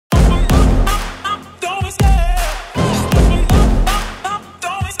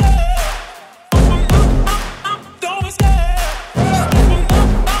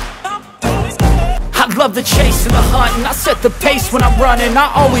hunting, I set the pace when I'm running.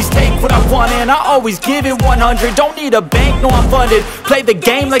 I always take what I want and I always give it 100. Don't need a bank, no I'm funded. Play the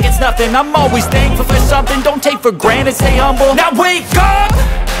game like it's nothing, I'm always thankful for something. Don't take for granted, stay humble. Now wake up,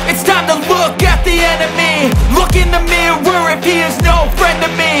 it's time to look at the enemy. Look in the mirror if he is no friend to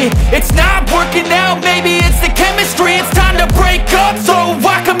me. It's not working out, maybe it's the chemistry. It's time to break up so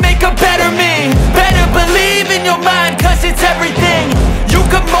I can make a better me. Better believe in your mind, cause it's everything. You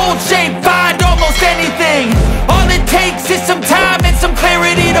can mold, shape, find almost anything. All it takes is some time and some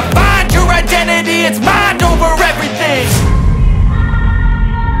clarity to find your identity. It's mind over everything.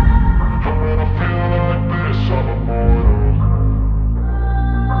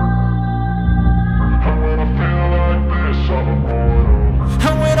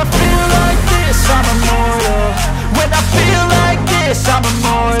 I'm immortal. When I feel like this, I'm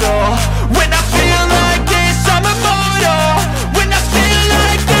immortal. When I feel like this, I'm immortal. When I feel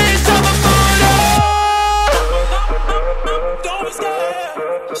like this, I'm immortal. Don't be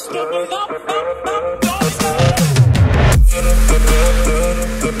scared. Just give it up. Don't be scared.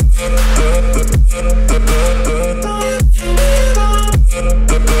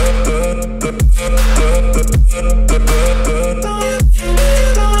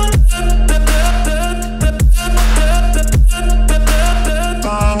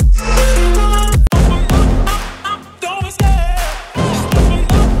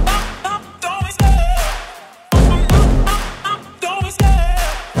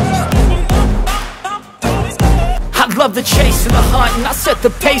 Love the chase and the hunt, and I set the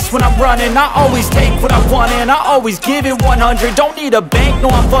pace when I'm running. I always take what I want and I always give it 100. Don't need a bank, no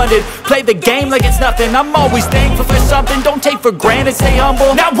I'm funded. Play the game like it's nothing, I'm always thankful for something. Don't take for granted, stay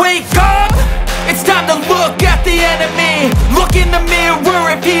humble. Now wake up, it's time to look at the enemy. Look in the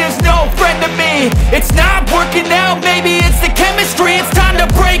mirror if he is no friend to me. It's not working out, maybe it's the chemistry. It's time to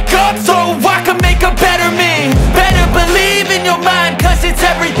break up so I can make a better me. Better believe in your mind, cause it's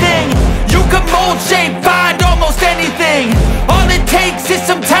everything. You can mold, shape, find almost anything. All it takes is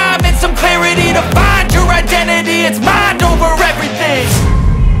some time and some clarity to find your identity. It's mind over everything.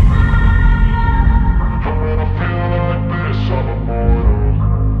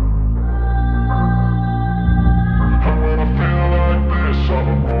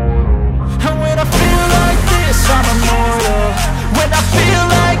 And when I feel like this, I'm immortal. When I feel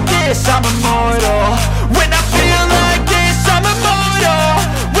like this, I'm immortal. When I feel like this, I'm immortal.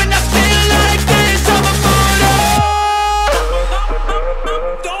 When I feel like this, I'm immortal.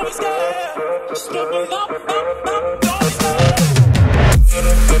 Don't be scared. Just give it up. Don't be scared.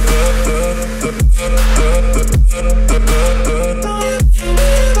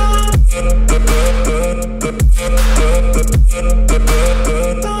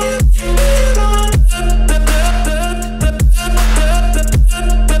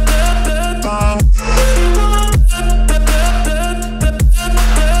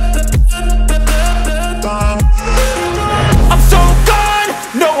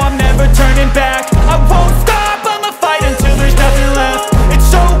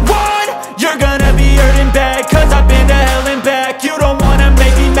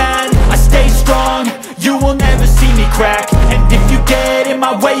 And if you get in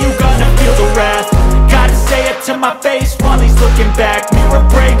my way, you gonna feel the wrath. Gotta say it to my face while he's looking back. Mirror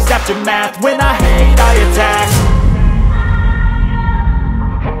breaks after math. When I hate, I attack.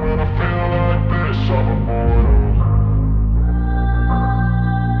 When I feel like this, I'm immortal.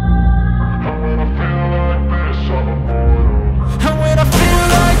 When I feel like this, I'm immortal. And when I feel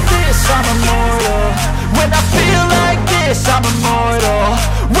like this, I'm immortal. When I feel like this, I'm immortal.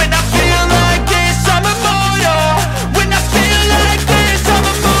 When I feel like this, I'm immortal. When I feel like this, I'm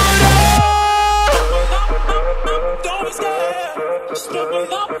immortal. Don't be scared. Just give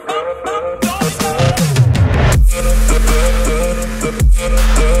it up. Don't be scared.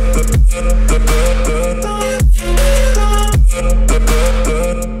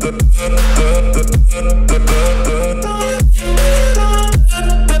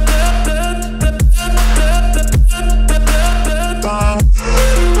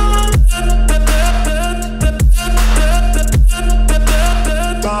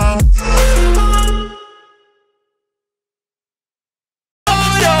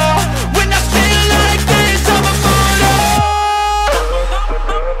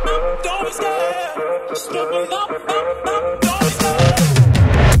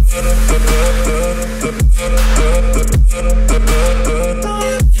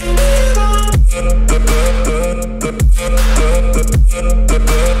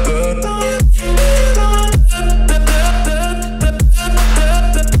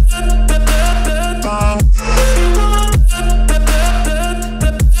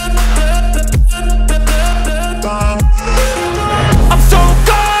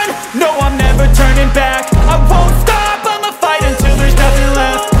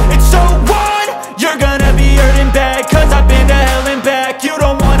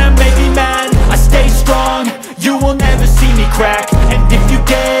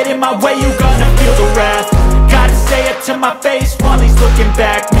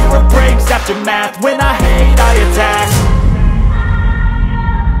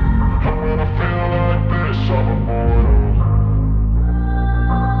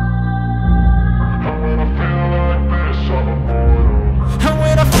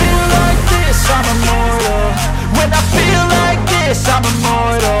 yes I'm immortal.